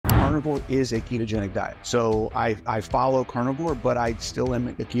Carnivore is a ketogenic diet. So I follow carnivore, but I still am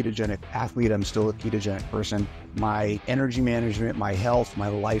a ketogenic athlete. I'm still a ketogenic person. My energy management, my health, my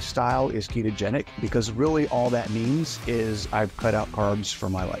lifestyle is ketogenic because really all that means is I've cut out carbs for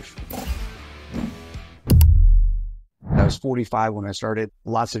my life. I was 45 when I started.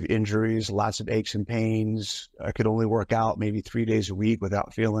 Lots of injuries, lots of aches and pains. I could only work out maybe 3 days a week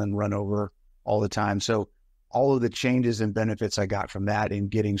without feeling run over all the time. So all of the changes and benefits I got from that in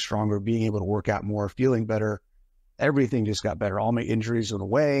getting stronger, being able to work out more, feeling better, everything just got better. All my injuries went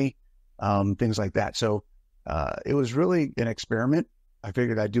away, things like that. So it was really an experiment. I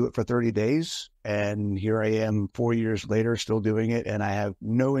figured I'd do it for 30 days. And here I am 4 years later, still doing it. And I have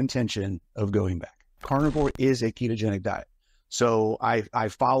no intention of going back. Carnivore is a ketogenic diet. So I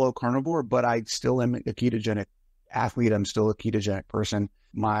follow carnivore, but I still am a ketogenic athlete. I'm still a ketogenic person.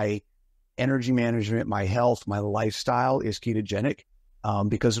 My energy management, my health, my lifestyle is ketogenic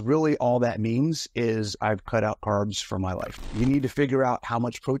because really all that means is I've cut out carbs for my life. You need to figure out how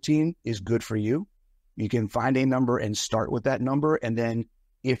much protein is good for you. You can find a number and start with that number. And then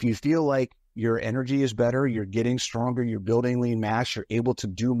if you feel like your energy is better, you're getting stronger, you're building lean mass, you're able to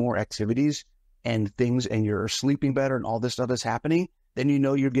do more activities and things, and you're sleeping better and all this stuff is happening, then you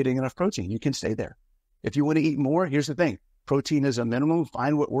know you're getting enough protein. You can stay there. If you want to eat more, here's the thing. Protein is a minimum.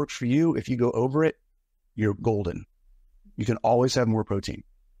 Find what works for you. If you go over it, you're golden. You can always have more protein.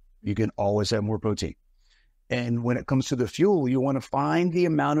 You can always have more protein. And when it comes to the fuel, you want to find the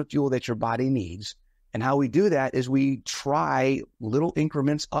amount of fuel that your body needs. And how we do that is we try little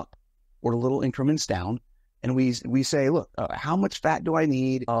increments up or little increments down. And we say, look, how much fat do I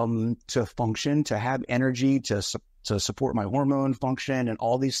need to function, to have energy, to support my hormone function and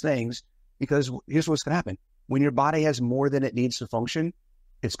all these things? Because here's what's going to happen. When your body has more than it needs to function,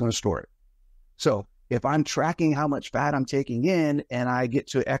 it's going to store it. So if I'm tracking how much fat I'm taking in and I get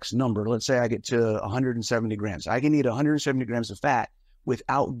to X number, let's say I get to 170 grams, I can eat 170 grams of fat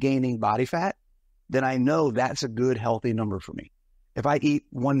without gaining body fat, then I know that's a good, healthy number for me. If I eat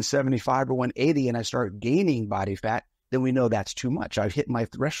 175 or 180 and I start gaining body fat, then we know that's too much. I've hit my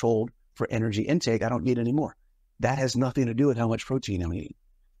threshold for energy intake. I don't need any more. That has nothing to do with how much protein I'm eating.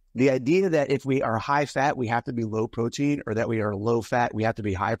 The idea that if we are high fat, we have to be low protein, or that we are low fat, we have to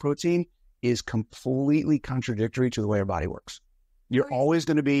be high protein, is completely contradictory to the way our body works. You're always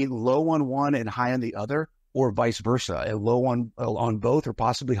going to be low on one and high on the other, or vice versa, and low on both or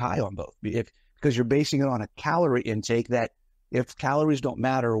possibly high on both. Because you're basing it on a calorie intake that if calories don't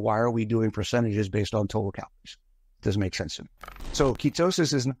matter, why are we doing percentages based on total calories? It doesn't make sense to me. So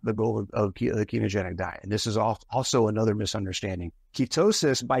ketosis is not the goal of the ketogenic diet. And this is also another misunderstanding.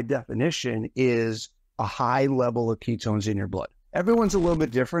 Ketosis, by definition, is a high level of ketones in your blood. Everyone's a little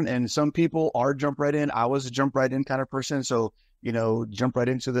bit different, and some people are jump right in. I was a jump right in kind of person. So, jump right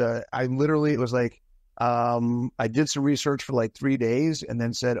into it was like, I did some research for like 3 days and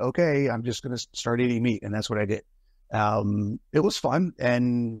then said, okay, I'm just going to start eating meat. And that's what I did. It was fun.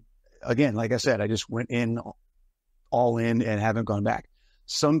 And again, like I said, I just went in all in and haven't gone back.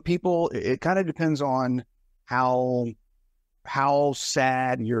 Some people, it kind of depends on how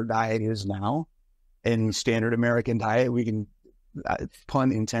sad your diet is now. In standard American diet, we can,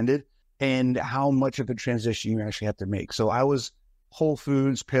 pun intended, and how much of a transition you actually have to make. So I was whole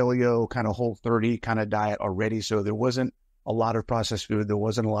foods, paleo, kind of Whole30 kind of diet already. So there wasn't a lot of processed food. There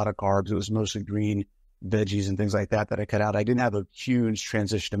wasn't a lot of carbs. It was mostly green veggies and things like that I cut out. I didn't have a huge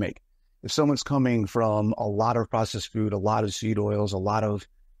transition to make. If someone's coming from a lot of processed food, a lot of seed oils, a lot of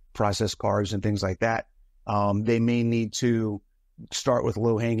processed carbs and things like that, they may need to start with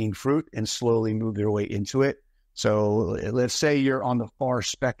low-hanging fruit and slowly move their way into it. So let's say you're on the far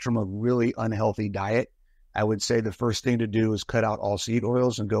spectrum of really unhealthy diet. I would say the first thing to do is cut out all seed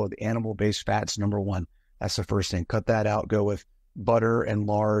oils and go with animal-based fats, number one. That's the first thing. Cut that out. Go with butter and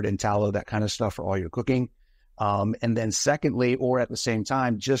lard and tallow, that kind of stuff for all your cooking. And then secondly, or at the same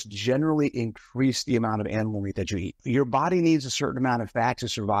time, just generally increase the amount of animal meat that you eat. Your body needs a certain amount of fat to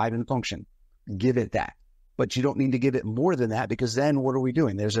survive and function. Give it that. But you don't need to give it more than that, because then what are we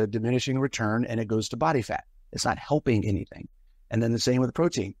doing? There's a diminishing return and it goes to body fat. It's not helping anything. And then the same with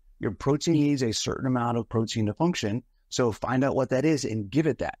protein. Your protein needs a certain amount of protein to function. So find out what that is and give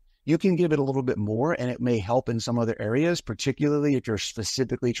it that. You can give it a little bit more and it may help in some other areas, particularly if you're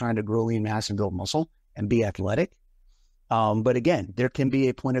specifically trying to grow lean mass and build muscle and be athletic. But again, there can be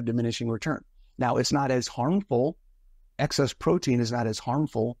a point of diminishing return. Now, it's not as harmful. Excess protein is not as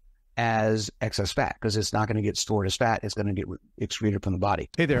harmful as excess fat, because it's not going to get stored as fat. It's going to get excreted from the body.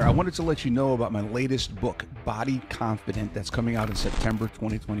 Hey there, I wanted to let you know about my latest book, Body Confident, that's coming out in September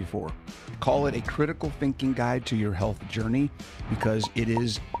 2024. Call it a critical thinking guide to your health journey, because it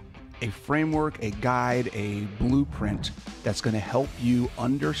is a framework, a guide, a blueprint that's going to help you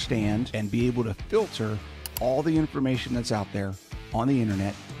understand and be able to filter all the information that's out there on the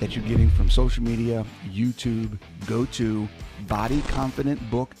internet that you're getting from social media, YouTube. Go to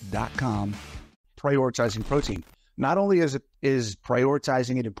bodyconfidentbook.com. Prioritizing protein. Not only is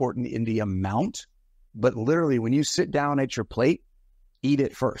prioritizing it important in the amount, but literally when you sit down at your plate, eat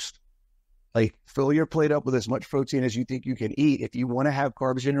it first. Like, fill your plate up with as much protein as you think you can eat. If you want to have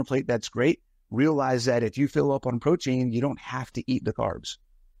carbs in your plate, that's great. Realize that if you fill up on protein, you don't have to eat the carbs.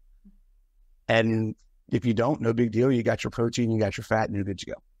 And if you don't, no big deal. You got your protein, you got your fat, and you're good to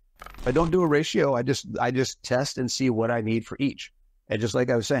go. I don't do a ratio. I just test and see what I need for each. And just like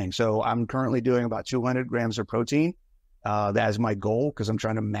I was saying, so I'm currently doing about 200 grams of protein. That is my goal because I'm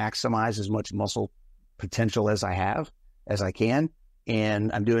trying to maximize as much muscle potential as I can.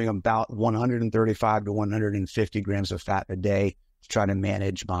 And I'm doing about 135 to 150 grams of fat a day to try to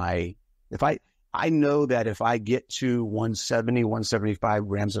manage I know that if I get to 170, 175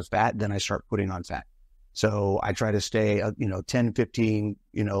 grams of fat, then I start putting on fat. So I try to stay, 10, 15,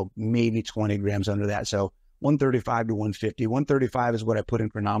 maybe 20 grams under that. So 135 to 150. 135 is what I put in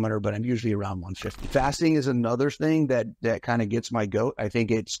chronometer, but I'm usually around 150. Fasting is another thing that kind of gets my goat. I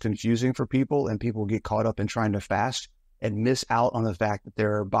think it's confusing for people, and people get caught up in trying to fast and miss out on the fact that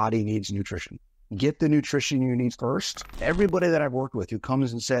their body needs nutrition. Get the nutrition you need first. Everybody that I've worked with who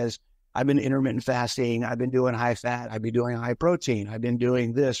comes and says, I've been intermittent fasting, I've been doing high fat, I've been doing high protein, I've been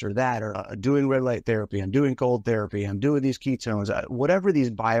doing this or that, or doing red light therapy, I'm doing cold therapy, I'm doing these ketones, whatever these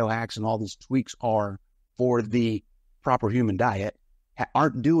biohacks and all these tweaks are for the proper human diet,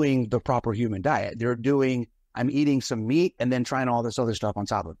 aren't doing the proper human diet. They're doing, I'm eating some meat and then trying all this other stuff on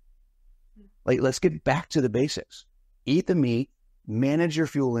top of it. Like, let's get back to the basics. Eat the meat, manage your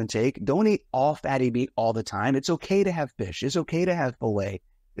fuel intake. Don't eat all fatty meat all the time. It's okay to have fish. It's okay to have filet.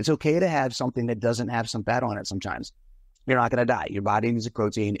 It's okay to have something that doesn't have some fat on it sometimes. You're not going to die. Your body needs a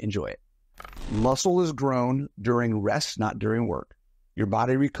protein. Enjoy it. Muscle is grown during rest, not during work. Your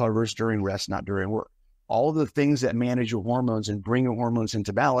body recovers during rest, not during work. All the things that manage your hormones and bring your hormones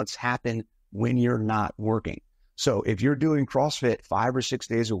into balance happen when you're not working. So if you're doing CrossFit 5 or 6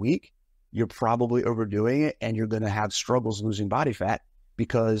 days a week, you're probably overdoing it, and you're going to have struggles losing body fat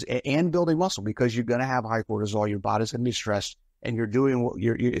and building muscle, because you're going to have high cortisol. Your body's going to be stressed, and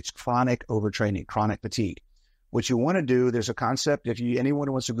it's chronic overtraining, chronic fatigue. What you want to do, there's a concept,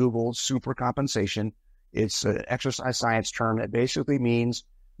 anyone wants to Google supercompensation, it's an exercise science term that basically means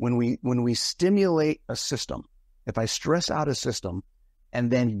when we stimulate a system, if I stress out a system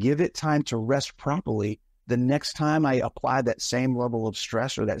and then give it time to rest properly, the next time I apply that same level of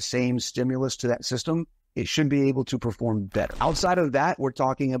stress or that same stimulus to that system, it should be able to perform better. Outside of that, we're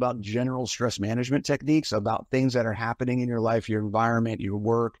talking about general stress management techniques, about things that are happening in your life, your environment, your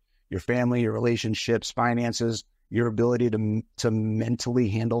work, your family, your relationships, finances, your ability to mentally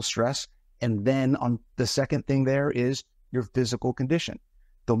handle stress. And then on the second thing there is your physical condition.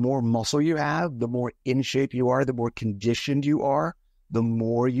 The more muscle you have, the more in shape you are, the more conditioned you are, the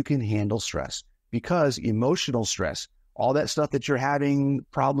more you can handle stress. Because emotional stress, all that stuff that you're having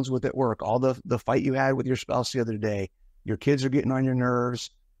problems with at work, all the fight you had with your spouse the other day, your kids are getting on your nerves,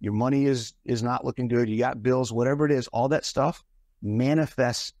 your money is not looking good, you got bills, whatever it is, all that stuff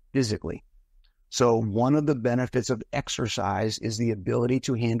manifests physically. So one of the benefits of exercise is the ability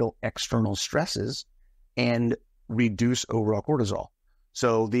to handle external stresses and reduce overall cortisol.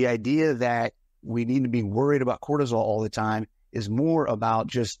 So the idea that we need to be worried about cortisol all the time is more about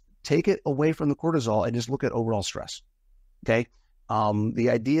just take it away from the cortisol and just look at overall stress. Okay. The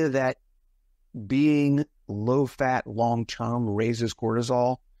idea that being low fat long-term raises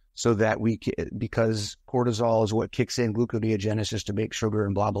cortisol so that because cortisol is what kicks in gluconeogenesis to make sugar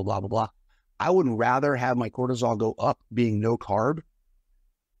and blah, blah, blah, blah, blah. I would rather have my cortisol go up being no carb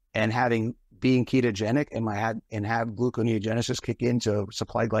and being ketogenic and have gluconeogenesis kick in to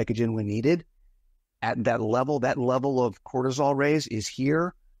supply glycogen when needed. At that level of cortisol raise is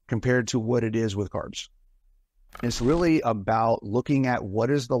here compared to what it is with carbs. It's really about looking at what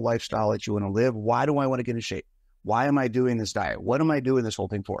is the lifestyle that you want to live. Why do I want to get in shape? Why am I doing this diet? What am I doing this whole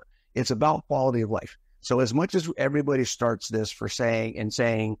thing for? It's about quality of life. So as much as everybody starts this for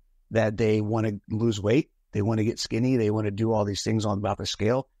saying that they want to lose weight, they want to get skinny, they want to do all these things about the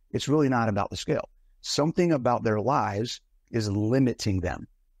scale, it's really not about the scale. Something about their lives is limiting them.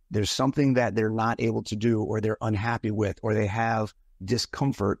 There's something that they're not able to do, or they're unhappy with, or they have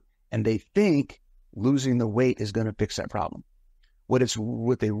discomfort, and they think losing the weight is going to fix that problem.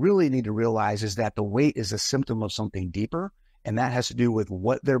 What they really need to realize is that the weight is a symptom of something deeper, and that has to do with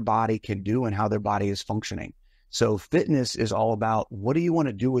what their body can do and how their body is functioning. So fitness is all about, what do you want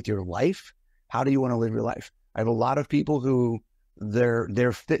to do with your life? How do you want to live your life? I have a lot of people who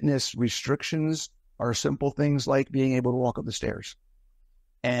their fitness restrictions are simple things like being able to walk up the stairs.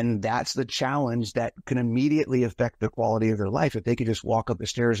 And that's the challenge that can immediately affect the quality of their life if they could just walk up the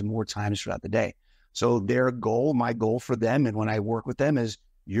stairs more times throughout the day. So their goal, my goal for them, and when I work with them, is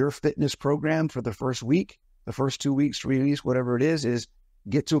your fitness program for the first week, the first 2 weeks, 3 weeks, whatever it is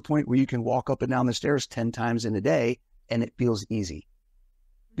get to a point where you can walk up and down the stairs 10 times in a day and it feels easy.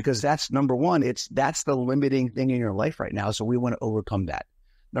 Because that's number one, that's the limiting thing in your life right now. So we want to overcome that.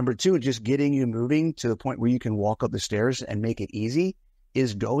 Number two, just getting you moving to the point where you can walk up the stairs and make it easy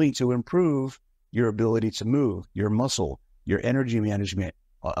is going to improve your ability to move, your muscle, your energy management,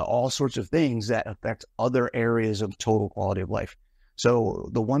 all sorts of things that affect other areas of total quality of life. So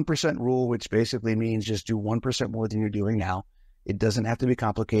the 1% rule, which basically means just do 1% more than you're doing now. It doesn't have to be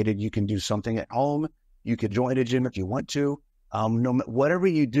complicated. You can do something at home. You could join a gym if you want to. Whatever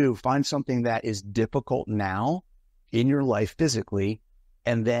you do, find something that is difficult now in your life physically,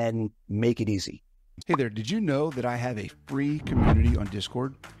 and then make it easy. Hey there, did you know that I have a free community on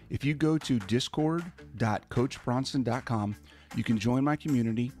Discord? If you go to discord.coachbronson.com, you can join my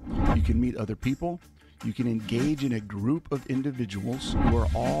community, you can meet other people, you can engage in a group of individuals who are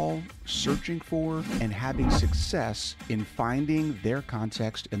all searching for and having success in finding their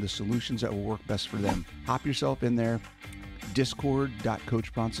context and the solutions that will work best for them. Hop yourself in there,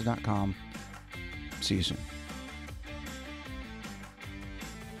 discord.coachbronson.com. See you soon.